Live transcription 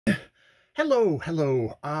Hello,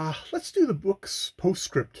 hello. Let's do the book's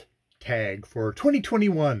postscript tag for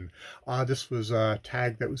 2021. This was a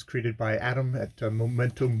tag that was created by Adam at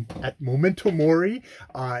Memento Mori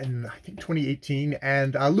in I think 2018,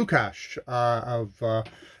 and Lukash of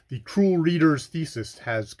the Cruel Reader's Thesis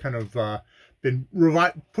has kind of been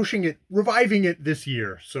reviving it this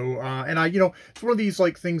year. So, it's one of these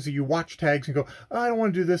like things that you watch tags and go, oh, I don't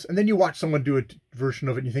want to do this, and then you watch someone do a version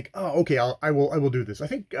of it, and you think, oh, okay, I will do this. I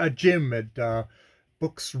think Jim at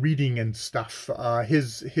Books Reading and Stuff,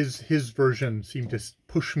 his version seemed to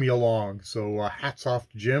push me along. So hats off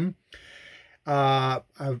to Jim, a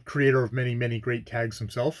creator of many great tags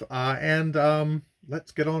himself. And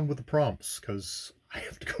let's get on with the prompts, because I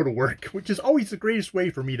have to go to work, which is always the greatest way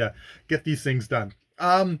for me to get these things done.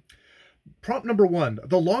 Prompt number 1,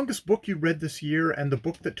 the longest book you read this year and the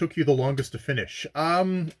book that took you the longest to finish.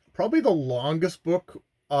 Probably the longest book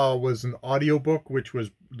was an audiobook, which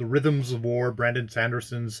was The Rhythms of War, Brandon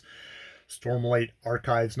Sanderson's Stormlight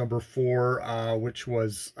Archives #4, which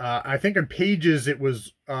was, I think in pages, it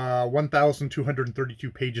was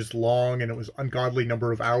 1,232 pages long, and it was ungodly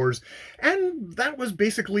number of hours. And that was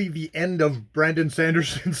basically the end of Brandon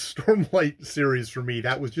Sanderson's Stormlight series for me.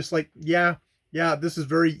 That was just like, yeah, this is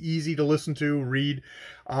very easy to listen to, read,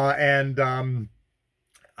 and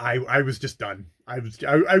I was just done. I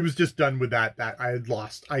was just done with that.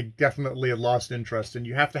 I definitely had lost interest, and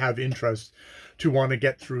you have to have interest to want to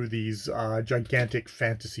get through these gigantic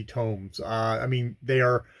fantasy tomes. I mean,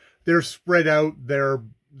 they're spread out, they're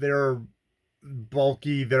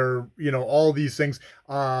bulky, they're, all these things.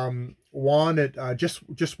 Juan at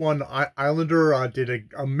just one Islander did an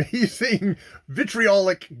amazing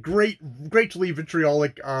greatly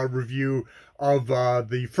vitriolic review of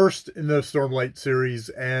the first in the Stormlight series,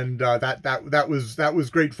 and that was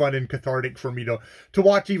great fun and cathartic for me to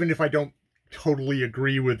watch, even if I don't totally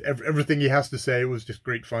agree with everything he has to say. It was just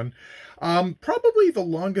great fun. Probably the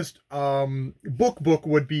longest book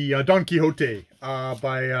would be Don Quixote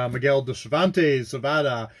by Miguel de Cervantes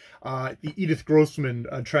Zavada, the Edith Grossman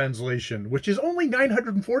translation, which is only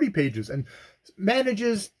 940 pages and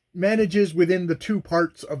manages within the two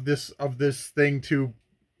parts of this thing to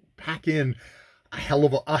pack in a hell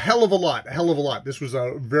of a lot. This was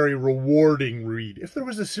a very rewarding read. If there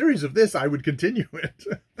was a series of this, I would continue it.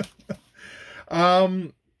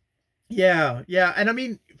 Yeah, and I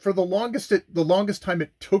mean, for the longest time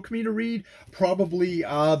it took me to read, probably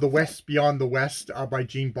The West Beyond the West by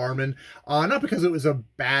Gene Barman. Not because it was a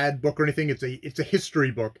bad book or anything. It's a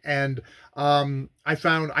history book, and I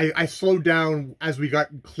found I slowed down as we got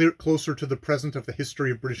closer to the present of the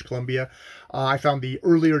history of British Columbia. I found the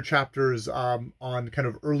earlier chapters on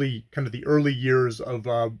the early years of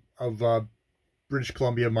British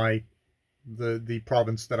Columbia, the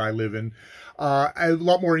province that I live in, a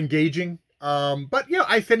lot more engaging. But yeah,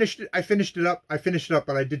 I finished it up,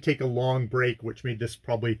 but I did take a long break, which made this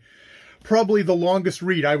probably the longest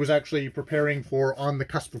read. I was actually preparing for On the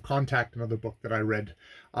Cusp of Contact, another book that I read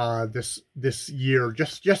this year.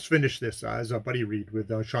 Just finished this as a buddy read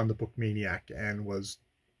with Sean the Book Maniac, and was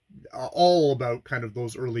all about kind of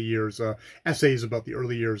those early years, essays about the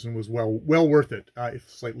early years, and was well worth it,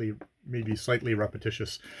 if maybe slightly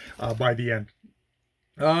repetitious by the end.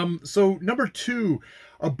 So number 2,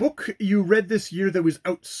 a book you read this year that was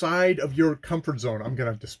outside of your comfort zone. I'm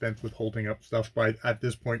gonna dispense with holding up stuff at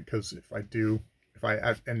this point, because if I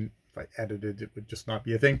edited, it would just not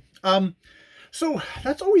be a thing. So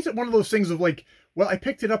that's always one of those things of like, well, I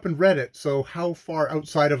picked it up and read it, so how far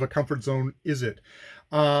outside of a comfort zone is it?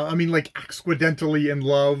 I mean, like Accidentally in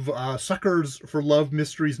Love, Suckers for Love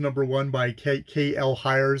Mysteries #1 by K.L.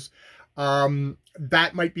 Hires.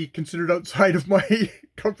 That might be considered outside of my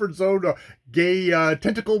comfort zone. Gay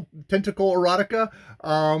tentacle erotica.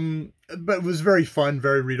 But it was very fun,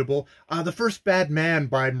 very readable. The First Bad Man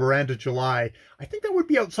by Miranda July. I think that would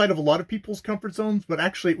be outside of a lot of people's comfort zones, but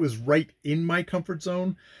actually it was right in my comfort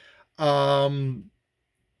zone. The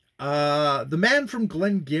Man from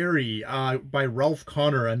Glengarry by Ralph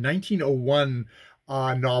Connor, a 1901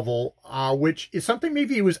 novel, which is something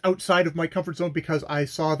maybe it was outside of my comfort zone, because I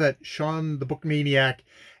saw that Sean the Book Maniac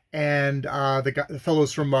and the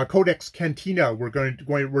fellows from Codex Cantina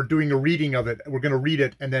we're doing a reading of it. We're going to read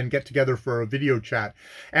it and then get together for a video chat,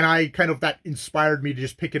 and that inspired me to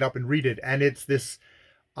just pick it up and read it. And it's this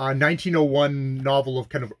 1901 novel of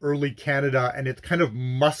kind of early Canada, and it's kind of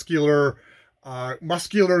muscular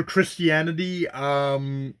Christianity,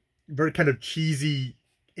 very kind of cheesy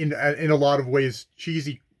in a lot of ways.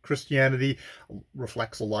 Cheesy Christianity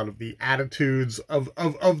reflects a lot of the attitudes of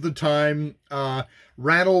the time.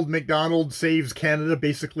 Ranald MacDonald saves Canada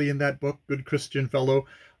basically in that book. Good Christian fellow.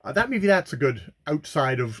 that's a good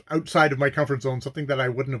outside of my comfort zone, something that I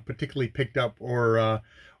wouldn't have particularly picked up or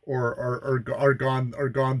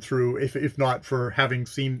gone through if not for having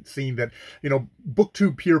seen that,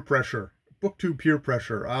 booktube peer pressure,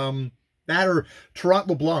 that or Tarot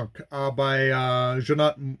LeBlanc by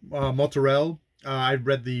Jonat Motorel. I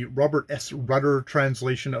read the Robert S. Rutter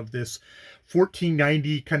translation of this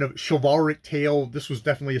 1490 kind of chivalric tale. This was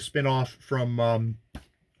definitely a spin-off from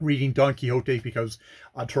reading Don Quixote, because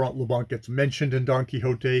Tarot LeBlanc gets mentioned in Don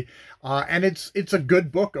Quixote, and it's a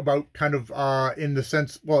good book about kind of in the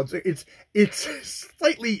sense, well, it's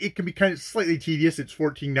slightly, it can be kind of slightly tedious. It's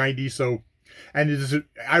 1490, so, and it is,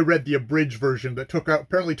 I read the abridged version that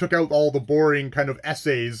apparently took out all the boring kind of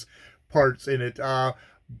essays parts in it.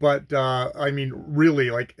 But I mean, really,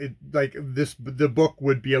 the book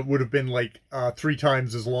would have been like 3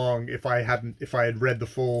 times as long if I had read the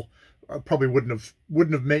full. Probably wouldn't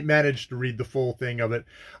have managed to read the full thing of it.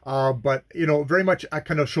 But very much a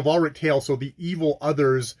kind of chivalric tale. So the evil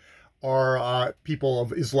others are people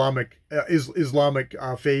of Islamic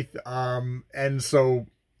faith, and so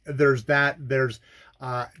there's that. There's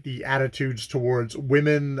the attitudes towards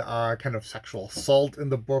women, kind of sexual assault in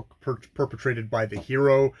the book perpetrated by the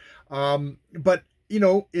hero. But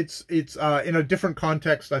it's in a different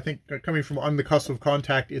context. I think coming from On the Cusp of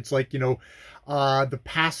Contact, it's like, the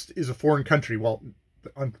past is a foreign country. Well,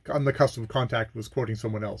 on the Cusp of Contact was quoting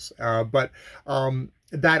someone else. But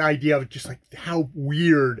that idea of just like how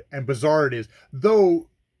weird and bizarre it is, though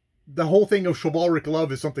the whole thing of chivalric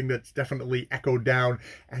love is something that's definitely echoed down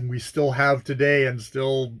and we still have today, and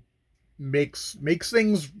still makes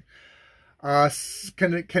things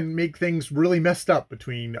can make things really messed up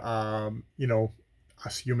between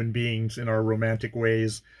us human beings in our romantic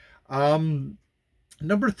ways.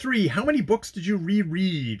 Number 3, how many books did you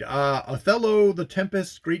reread? Othello, The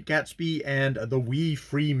Tempest, Great Gatsby, and The Wee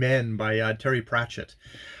Free Men by Terry Pratchett.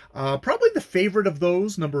 Probably the favorite of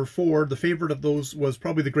those, number 4, the favorite of those was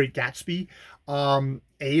probably The Great Gatsby.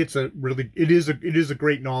 It is a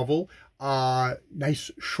great novel. Nice,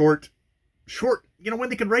 short, when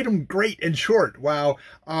they could write them great and short. Wow.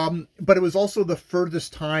 But it was also the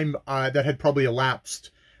furthest time that had probably elapsed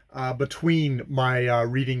between my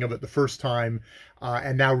reading of it the first time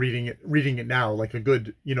and now reading it now, like a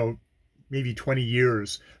good, maybe 20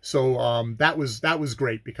 years. So that was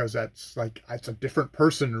great, because it's a different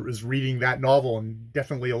person is reading that novel, and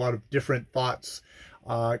definitely a lot of different thoughts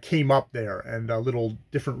came up there, and little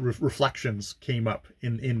different reflections came up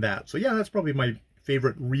in that. So yeah, that's probably my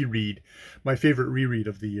favorite reread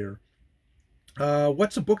of the year.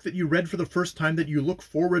 What's a book that you read for the first time that you look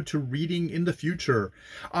forward to reading in the future?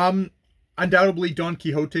 Undoubtedly, Don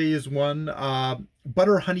Quixote is one.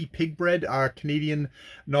 Butter, Honey, Pigbread, a Canadian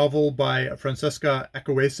novel by Francesca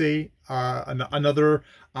Ecoese. Another.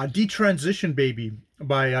 Detransition Baby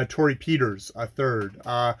by Tori Peters, a third.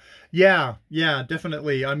 Yeah,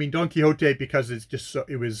 definitely. I mean, Don Quixote, because it's just so,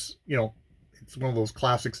 it's one of those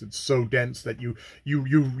classics that's so dense that you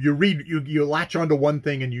latch onto one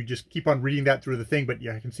thing and you just keep on reading that through the thing. But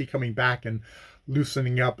yeah, I can see coming back and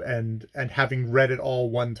loosening up and having read it all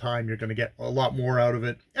one time, you're going to get a lot more out of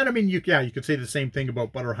it. And I mean, you could say the same thing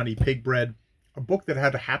about Butter, Honey, Pigbread, a book that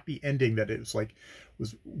had a happy ending that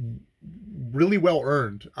was really well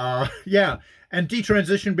earned. Yeah, and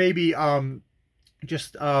Detransition Baby, a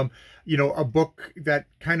book that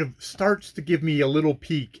kind of starts to give me a little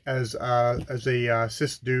peek as a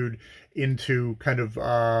cis dude into kind of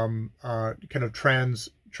trans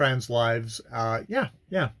lives. Yeah.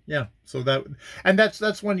 So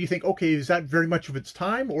that's when you think, okay, is that very much of its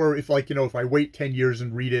time? Or if if I wait 10 years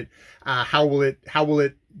and read it, how will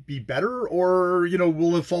it be better? Or,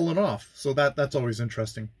 will it have fallen off? So that's always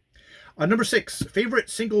interesting. Number 6, favorite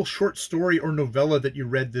single short story or novella that you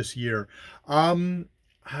read this year. I'm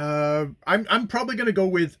probably going to go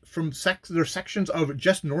with there's sections of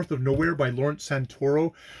Just North of Nowhere by Lawrence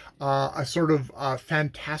Santoro, a sort of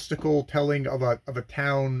fantastical telling of a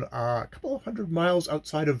town a couple of hundred miles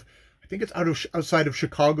outside of, I think it's outside of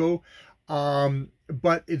Chicago,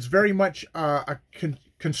 but it's very much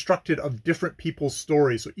constructed of different people's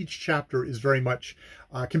stories. So each chapter is very much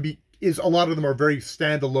a lot of them are very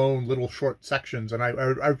standalone little short sections, and I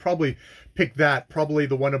would probably pick that. Probably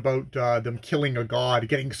the one about them killing a god,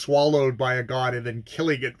 getting swallowed by a god, and then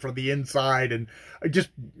killing it from the inside, and just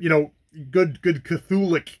good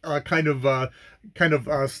Cthulhic kind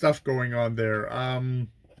of stuff going on there.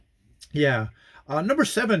 Yeah. Number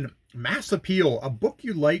 7, Mass Appeal, a book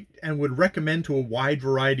you liked and would recommend to a wide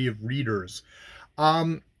variety of readers.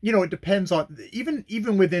 It depends on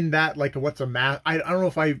even within that. Like, what's a mass? I don't know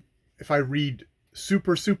if I read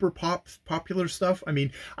super popular stuff. I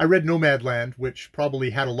mean, I read Nomadland, which probably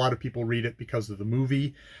had a lot of people read it because of the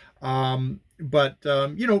movie. You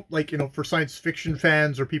know, like, you know, for science fiction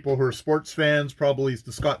fans or people who are sports fans, probably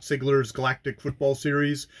the Scott Sigler's Galactic Football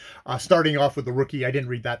series. Starting off with The Rookie, I didn't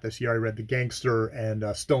read that this year. I read The Gangster and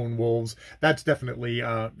Stone Wolves. That's definitely,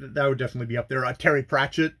 that would definitely be up there. Terry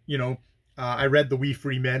Pratchett, you know, I read The We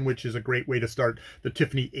Free Men, which is a great way to start the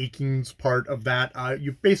Tiffany Achings part of that.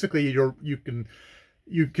 You basically, you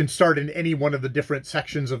can start in any one of the different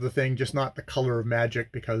sections of the thing, just not the Color of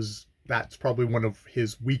Magic, because that's probably one of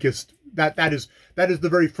his weakest. That is the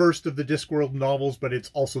very first of the Discworld novels, but it's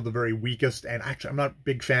also the very weakest. And actually, I'm not a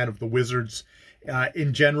big fan of the Wizards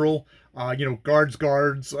in general. You know, Guards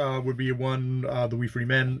would be one. The We Free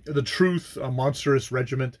Men, The Truth, A Monstrous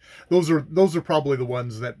Regiment. Those are probably the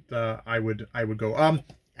ones that I would go.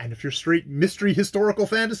 And if you're straight mystery historical,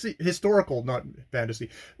 not fantasy,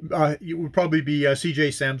 it would probably be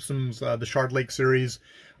C.J. Sampson's The Shard Lake series.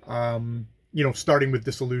 You know, starting with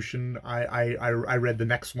Dissolution, I read the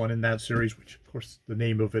next one in that series, which of course the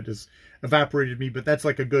name of it has evaporated me, but that's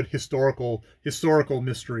like a good historical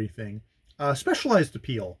mystery thing. Specialized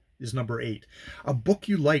Appeal is number 8. A book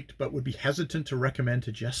you liked but would be hesitant to recommend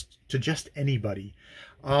to just anybody.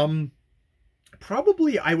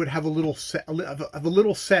 Probably I would have a little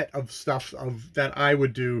set of stuff that I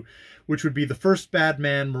would do, which would be The First Bad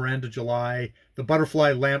Man, Miranda July, The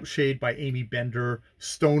Butterfly Lampshade by Amy Bender,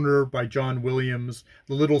 Stoner by John Williams,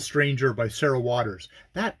 The Little Stranger by Sarah Waters.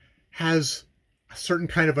 That has a certain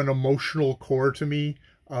kind of an emotional core to me,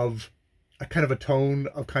 of a kind of a tone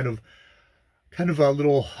of kind of a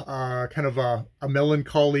little kind of a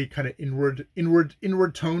melancholy, kind of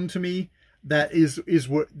inward tone to me. That is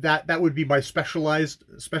what that would be my specialized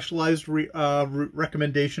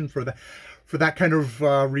recommendation for that kind of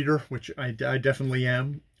reader, which I definitely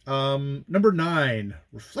am. Number 9,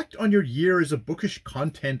 reflect on your year as a bookish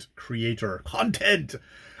content creator.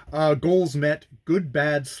 Goals met, good,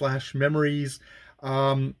 bad / memories,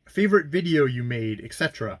 favorite video you made,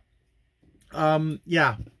 etc.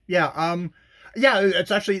 Yeah,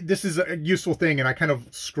 it's actually, this is a useful thing, and I kind of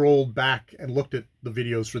scrolled back and looked at the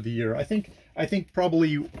videos for the year. I think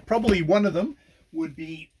probably one of them would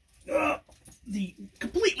be the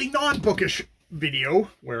completely non-bookish video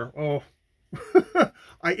where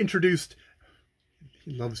I introduced.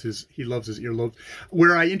 He loves his earlobes.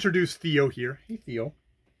 Where I introduced Theo here. Hey, Theo.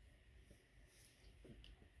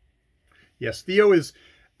 Yes, Theo is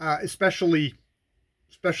especially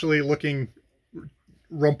looking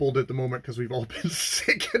rumpled at the moment because we've all been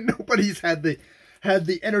sick and nobody's had the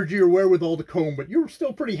energy or wherewithal to comb, but you're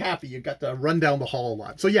still pretty happy. You got to run down the hall a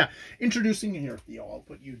lot. So yeah, introducing here, Theo, I'll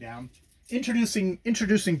put you down. Introducing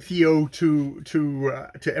Theo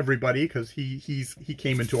to everybody, because he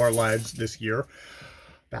came into our lives this year.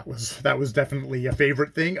 That was definitely a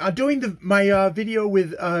favorite thing. Doing my video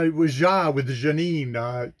with Janine,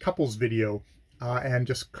 couples video. And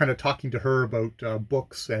just kind of talking to her about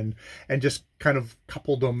books and just kind of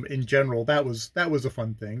coupledom in general. That was a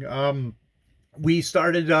fun thing. We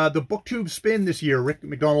started the BookTube Spin this year, Rick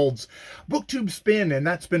McDonald's BookTube Spin, and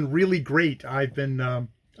that's been really great. I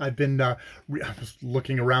was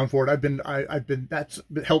looking around for it. That's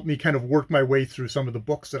helped me kind of work my way through some of the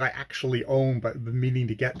books that I actually own but been meaning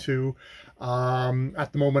to get to.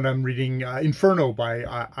 At the moment, I'm reading Inferno by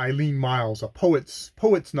Eileen Miles, a poet's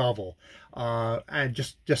novel. And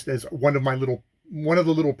just as one of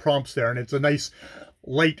the little prompts there, and it's a nice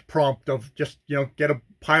light prompt of just, you know, get a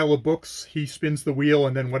pile of books, he spins the wheel,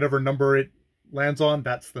 and then whatever number it lands on,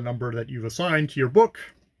 that's the number that you've assigned to your book.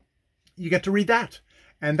 You get to read that.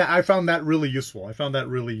 And I found that really useful.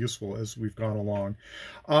 As we've gone along.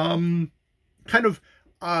 Kind of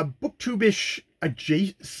BookTube-ish,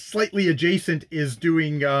 slightly adjacent is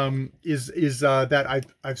doing that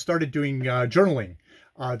I've started doing journaling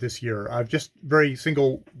this year. I've just very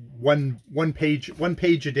single one page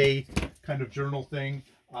a day kind of journal thing.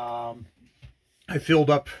 I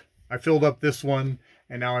filled up this one,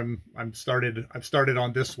 and now I've started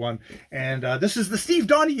on this one, and this is the Steve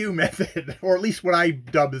Donahue method, or at least what I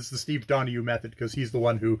dub as the Steve Donahue method, because he's the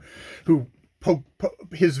one who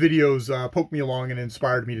his videos poked me along and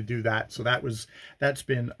inspired me to do that. So that's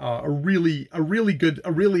been a really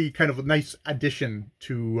kind of a nice addition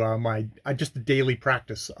to my just the daily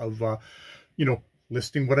practice of you know,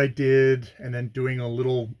 listing what I did and then doing a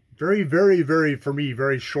little very for me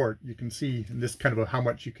very short. You can see in this kind of how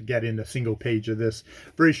much you could get in a single page of this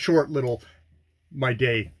very short little my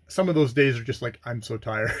day. Some of those days are just like, I'm so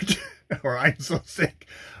tired or I'm so sick,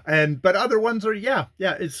 but other ones are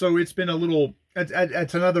it's been a little,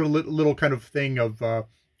 it's another little kind of thing of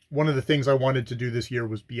one of the things I wanted to do this year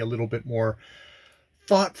was be a little bit more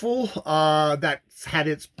thoughtful. That's had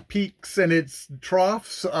its peaks and its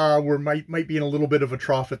troughs. We're might be in a little bit of a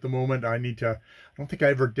trough at the moment. I don't think I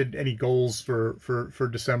ever did any goals for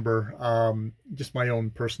December. Just my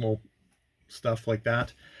own personal stuff like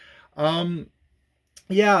that.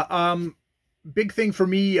 Big thing for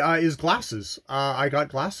me is glasses. I got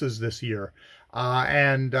glasses this year,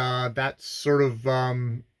 and that's sort of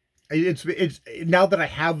it's now that I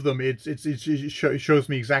have them, it shows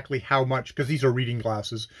me exactly how much, because these are reading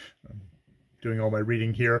glasses. I'm doing all my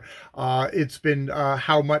reading here. It's been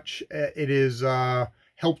how much it is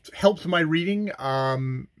helped my reading.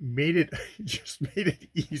 Just made it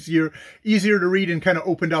easier to read, and kind of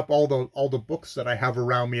opened up all the books that I have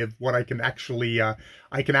around me of what I can actually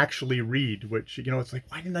read. Which, you know, it's like,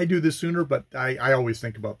 why didn't I do this sooner? But I always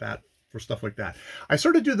think about that for stuff like that. I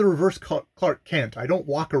sort of do the reverse Clark Kent. I don't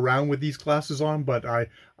walk around with these glasses on, but I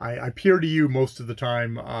appear to you most of the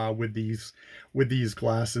time with these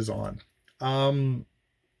glasses on.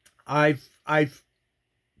 I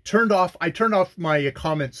turned off my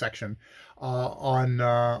comment section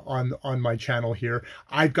on my channel here.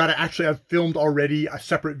 I've filmed already a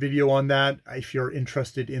separate video on that. If you're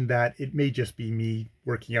interested in that, it may just be me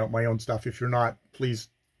working out my own stuff. If you're not, please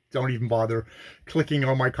don't even bother clicking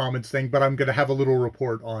on my comments thing. But I'm going to have a little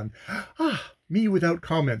report on me without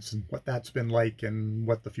comments, and what that's been like, and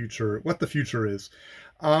what the future is.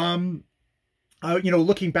 You know,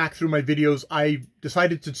 looking back through my videos, I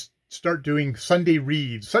decided to start doing Sunday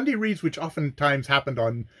reads, which oftentimes happened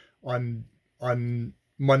on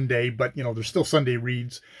Monday, but you know, there's still Sunday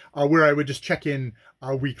reads, where I would just check in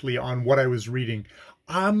weekly on what I was reading.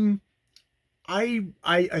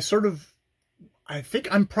 I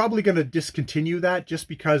think I'm probably going to discontinue that, just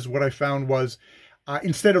because what I found was,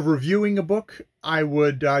 instead of reviewing a book, I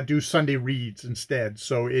would do Sunday reads instead.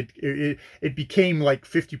 So it became like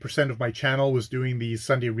 50% of my channel was doing these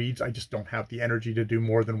Sunday reads. I just don't have the energy to do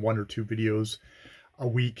more than 1 or 2 videos a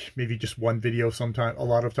week, maybe just 1 video a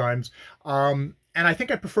lot of times. And I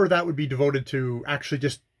think I prefer that would be devoted to actually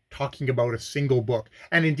just talking about a single book.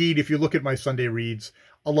 And indeed, if you look at my Sunday reads,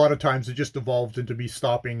 a lot of times it just evolved into me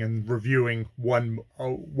stopping and reviewing one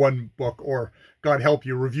book, or God help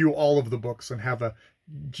you, review all of the books and have a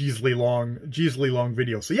Jeezly long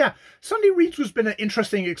video. So yeah, Sunday reads has been an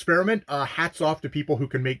interesting experiment. Hats off to people who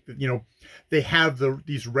can make, you know, they have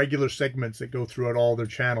these regular segments that go throughout all their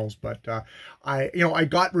channels. But I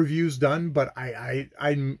got reviews done, but I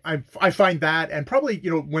find that, and probably,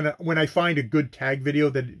 you know, when I find a good tag video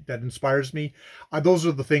that inspires me, those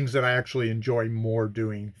are the things that I actually enjoy more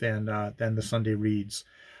doing than the Sunday reads.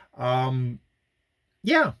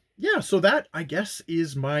 Yeah, so that, I guess,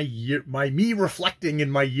 is me reflecting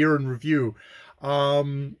in my year in review.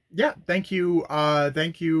 Yeah, thank you,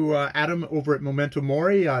 Adam over at Memento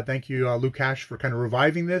Mori. Thank you, Lukash, for kind of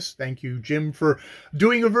reviving this. Thank you, Jim, for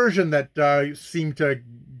doing a version that seemed to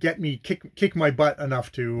get me kick my butt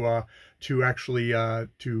enough to actually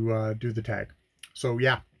do the tag. So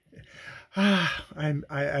yeah, I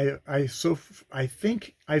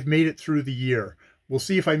think I've made it through the year. We'll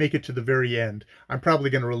see if I make it to the very end. I'm probably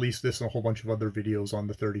going to release this and a whole bunch of other videos on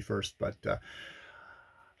the 31st, but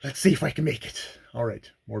let's see if I can make it. All right,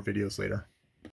 more videos later.